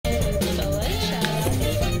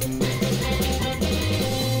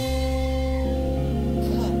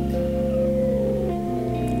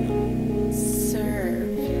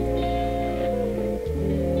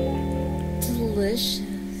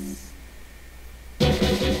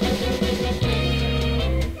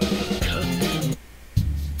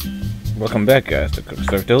Welcome back, guys. The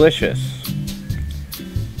cooks are delicious.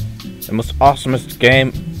 The most awesomest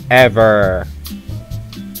game ever.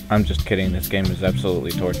 I'm just kidding. This game is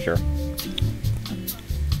absolutely torture.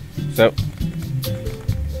 So,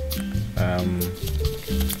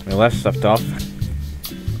 we last left off.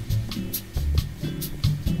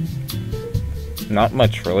 Not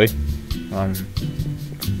much, really.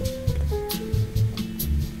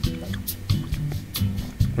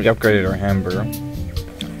 We upgraded our hamburger.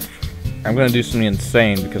 I'm gonna do something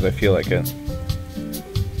insane because I feel like it.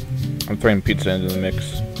 I'm throwing pizza into the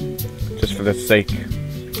mix. Just for the sake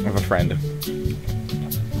of a friend.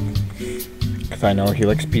 Because I know he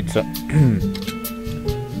likes pizza.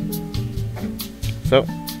 So,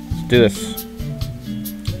 let's do this.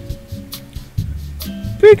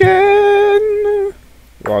 Begin!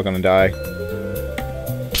 We're all gonna die.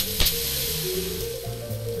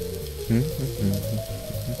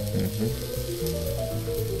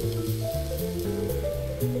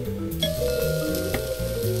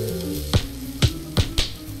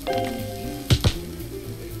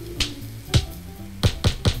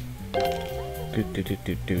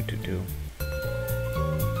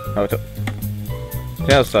 Oh,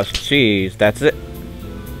 tail sauce, cheese. That's it.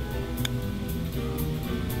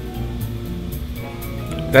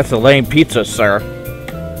 That's a lame pizza, sir.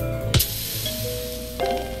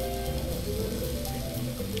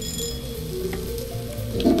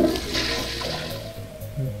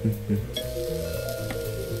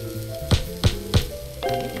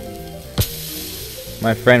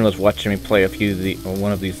 My friend was watching me play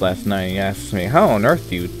one of these last night, and he asked me, "How on earth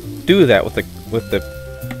do you do that with the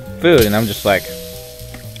food?" And I'm just like,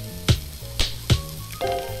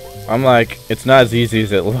 it's not as easy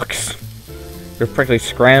as it looks. You're practically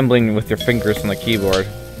scrambling with your fingers on the keyboard.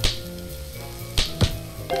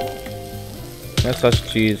 That's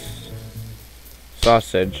sausage, cheese,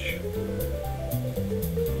 sausage,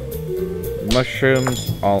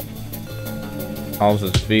 mushrooms, olives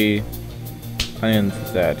is V. Onions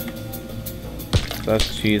is that.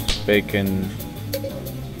 Sausage, cheese, bacon,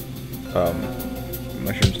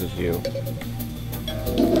 mushrooms is U.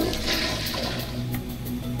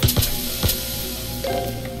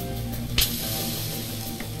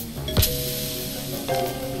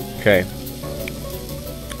 Okay.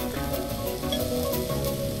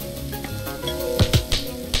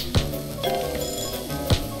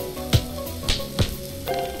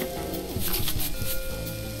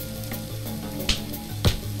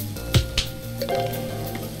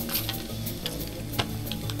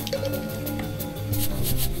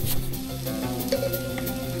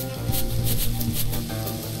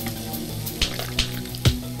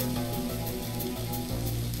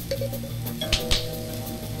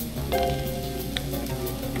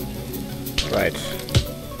 Right.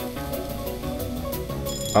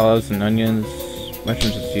 Olives and onions.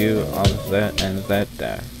 Mushrooms is you. Olives is that. And is that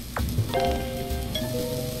that.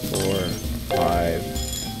 4, 5,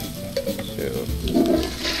 2.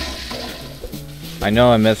 I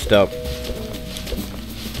know I messed up.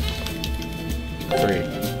 3.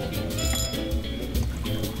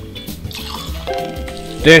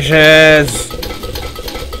 Dishes!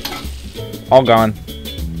 All gone.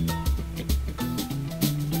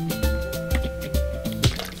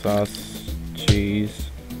 Sauce, cheese,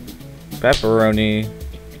 pepperoni,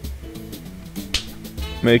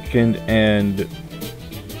 bacon, and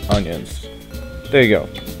onions. There you go.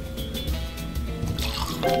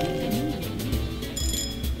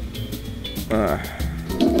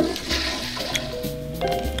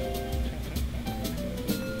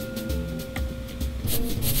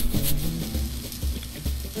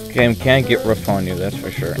 This game can get rough on you, that's for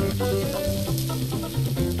sure.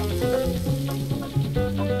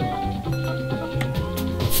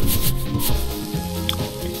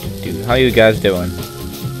 How you guys doing?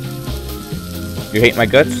 You hate my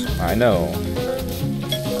guts? I know.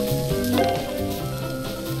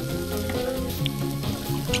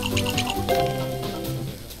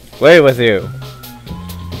 Away with you!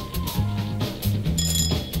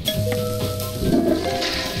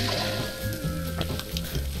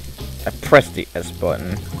 I pressed the S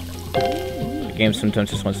button. The game sometimes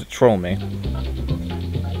just wants to troll me.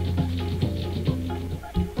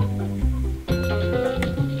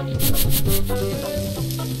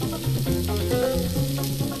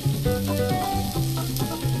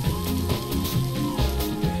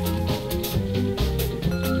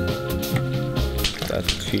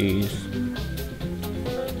 That's cheese,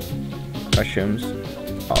 mushrooms,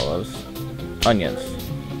 olives, onions.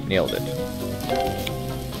 Nailed it.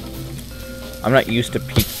 I'm not used to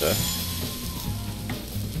pizza.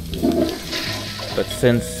 But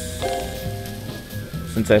since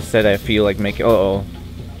I said I feel like making... Uh-oh.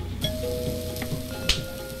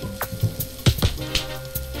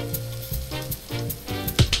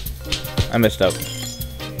 I messed up.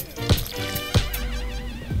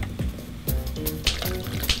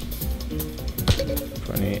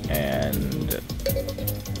 And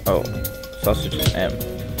oh, sausage is M.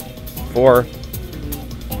 4.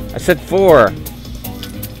 I said 4.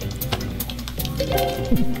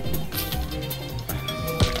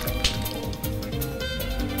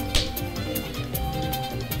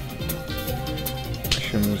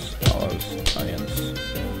 Mushrooms, olives, onions.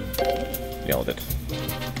 Nailed it.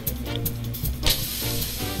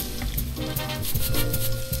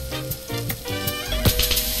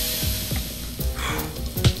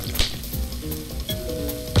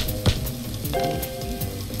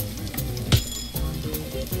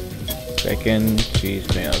 Bacon, cheese,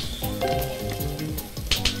 tomatoes.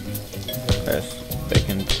 Yes,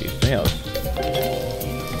 bacon, cheese, tomatoes.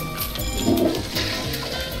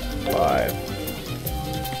 5.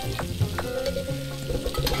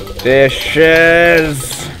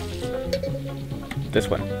 Dishes! This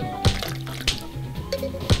one.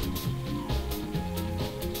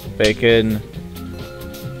 Bacon.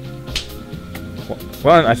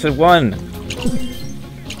 1, I said 1!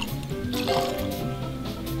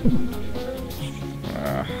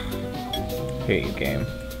 Hate you, game.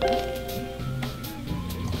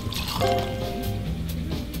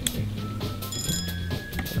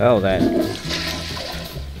 Well then.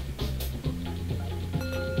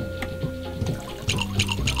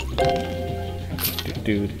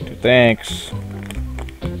 Thanks.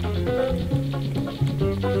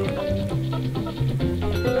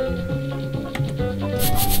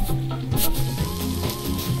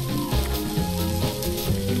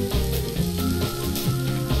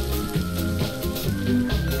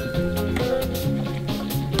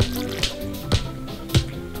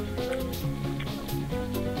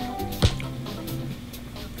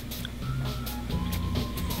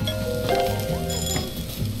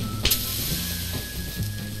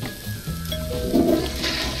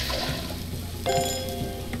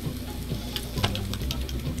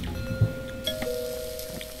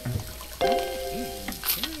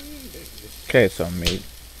 Okay, so meat,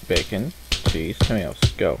 bacon, cheese, tomatoes.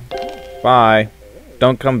 Go. Bye.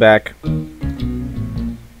 Don't come back.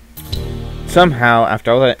 Somehow,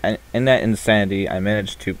 after all that in that insanity, I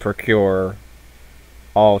managed to procure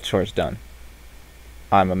all chores done.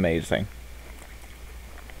 I'm amazing.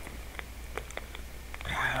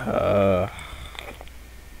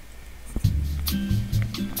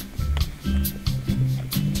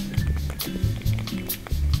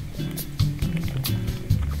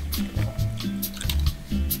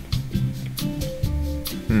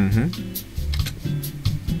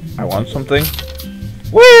 I want something.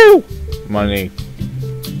 Woo! Money.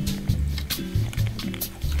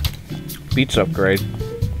 Pizza upgrade.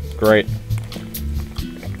 Great.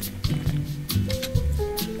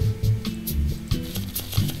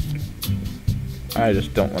 I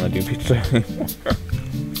just don't want to do pizza anymore.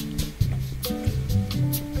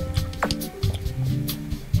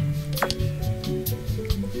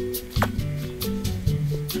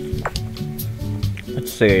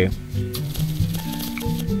 Let's see.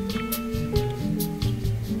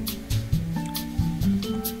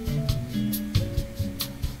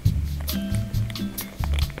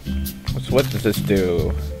 What does this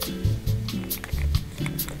do?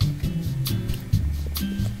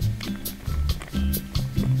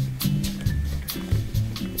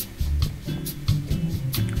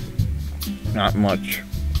 Not much.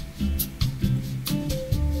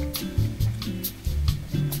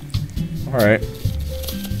 All right.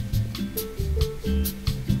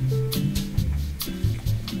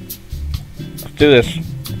 Let's do this.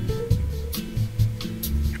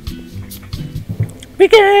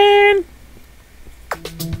 Begin!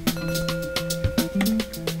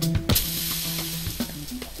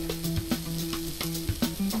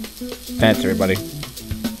 Thanks, everybody.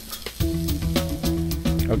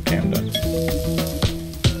 Okay, I'm done.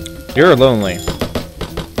 You're lonely.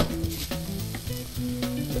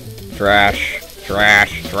 Trash,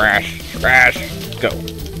 trash, trash, trash. Go.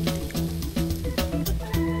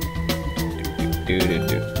 Do do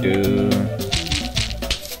do do.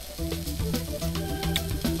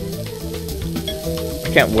 I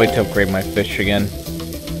can't wait to upgrade my fish again.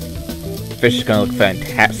 Fish is gonna look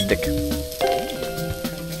fantastic.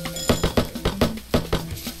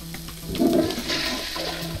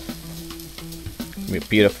 Be a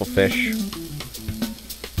beautiful fish.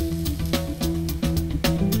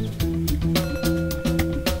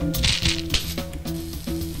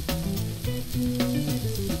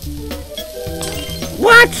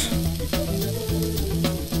 What?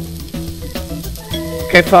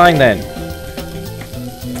 Okay, fine then.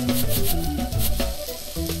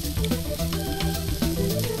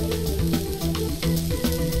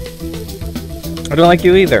 I don't like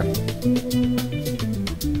you either.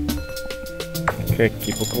 Okay,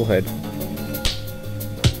 keep a cool head.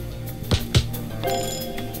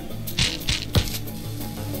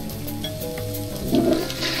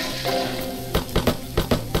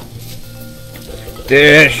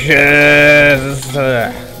 Dishes!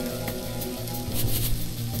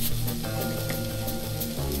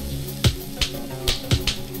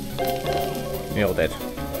 Nailed it.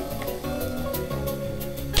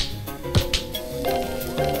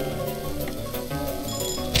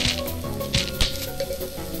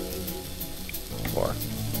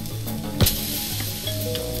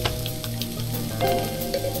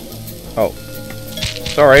 Oh.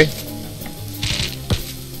 Sorry.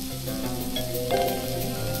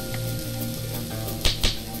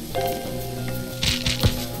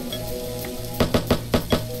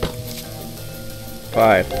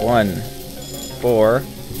 Five, 1, 4, 2,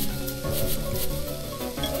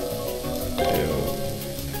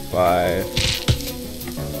 5.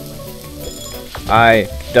 I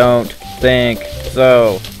don't think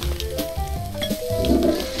so.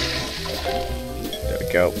 There we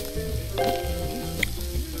go.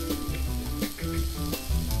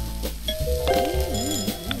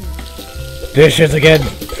 Dishes again.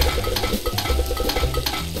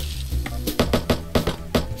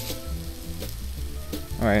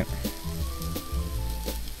 All right.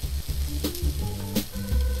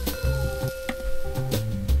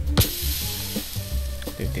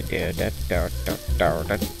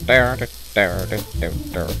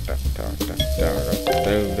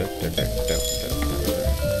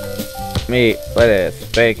 Meat,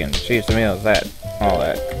 lettuce, bacon, cheese, tomatoes, that, all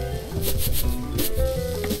that.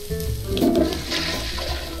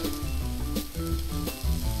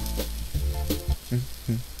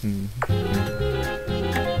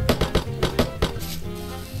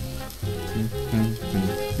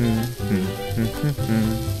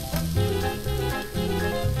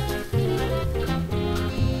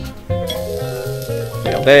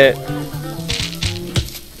 Nailed it.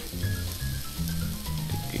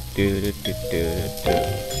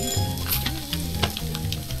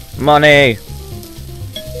 Money.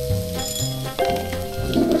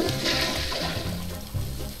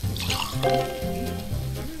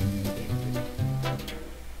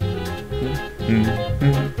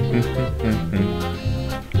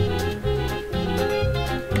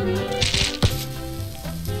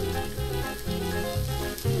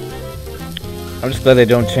 I'm just glad they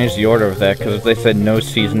don't change the order of that, because if they said no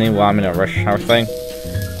seasoning while I'm in a rush hour thing,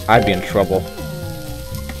 I'd be in trouble.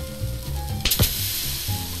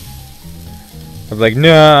 I was like,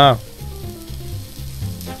 no!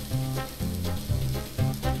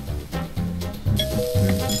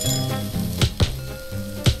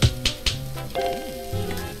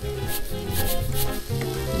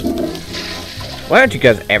 Why don't you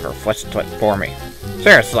guys ever flush the toilet for me?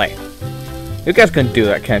 Seriously! You guys can do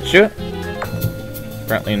that, can't you?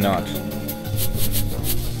 Apparently not.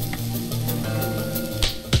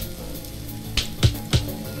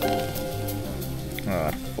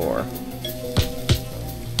 Oh, 4.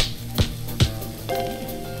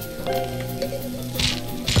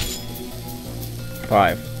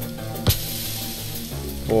 Five.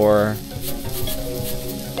 4.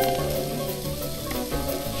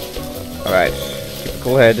 Alright. Keep a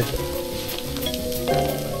cool head.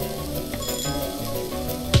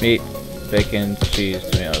 Meat, bacon, cheese,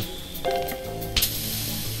 tomatoes.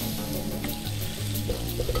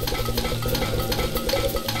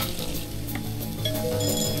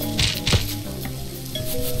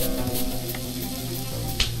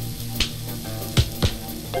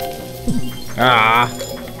 Ah!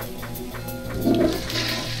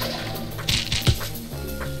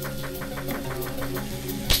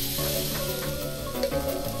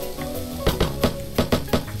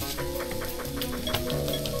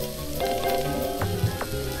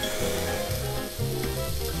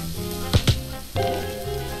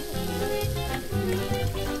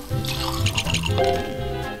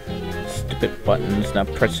 Stupid buttons, not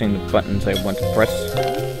pressing the buttons I want to press.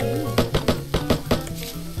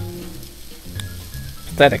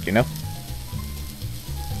 Pathetic, you know?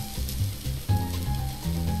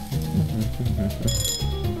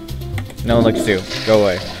 No one likes you. Go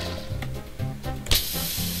away.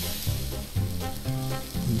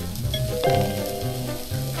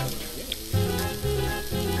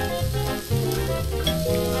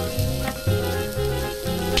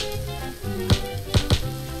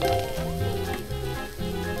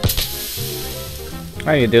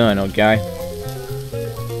 How you doing, old guy?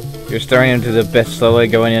 You're staring into the abyss, slowly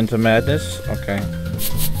going into madness? Okay.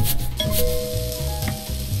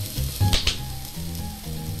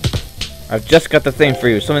 I've just got the thing for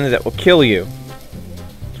you, something that will kill you.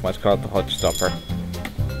 That's why it's called the Heart Stopper.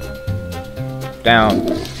 Down.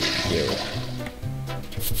 You.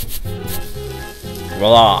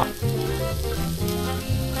 Voila!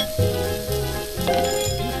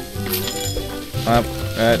 Up,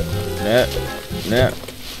 net.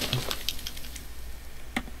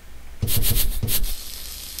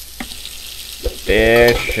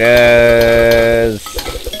 Dishes!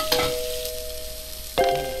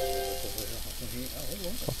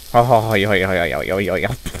 Oh, yo.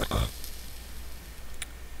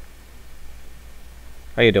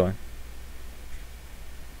 How you doing?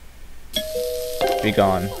 Be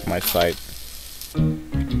gone, my sight.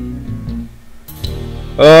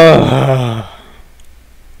 Ugh.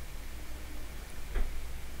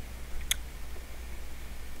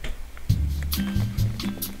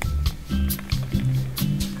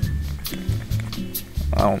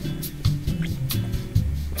 Oh.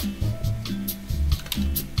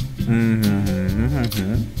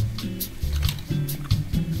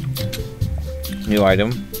 New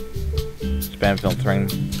item. Spam filtering.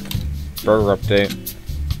 Burger update.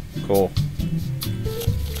 Cool.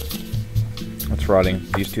 What's rotting?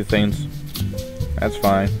 These two things? That's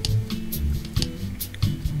fine.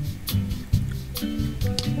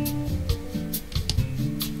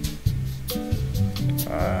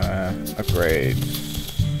 Upgrades.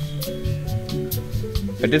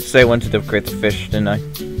 I did say I wanted to upgrade the fish, didn't I? I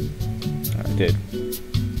did.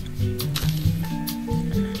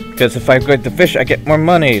 Because if I upgrade the fish, I get more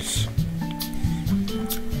monies.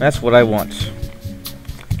 That's what I want.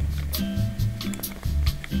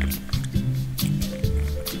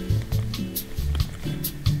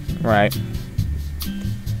 Right.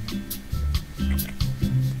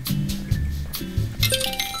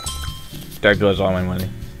 There goes all my money.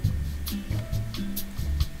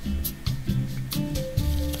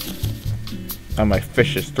 And my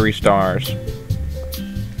fish is 3 stars.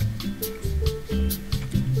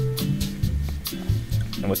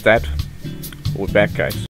 And with that, we'll be back, guys.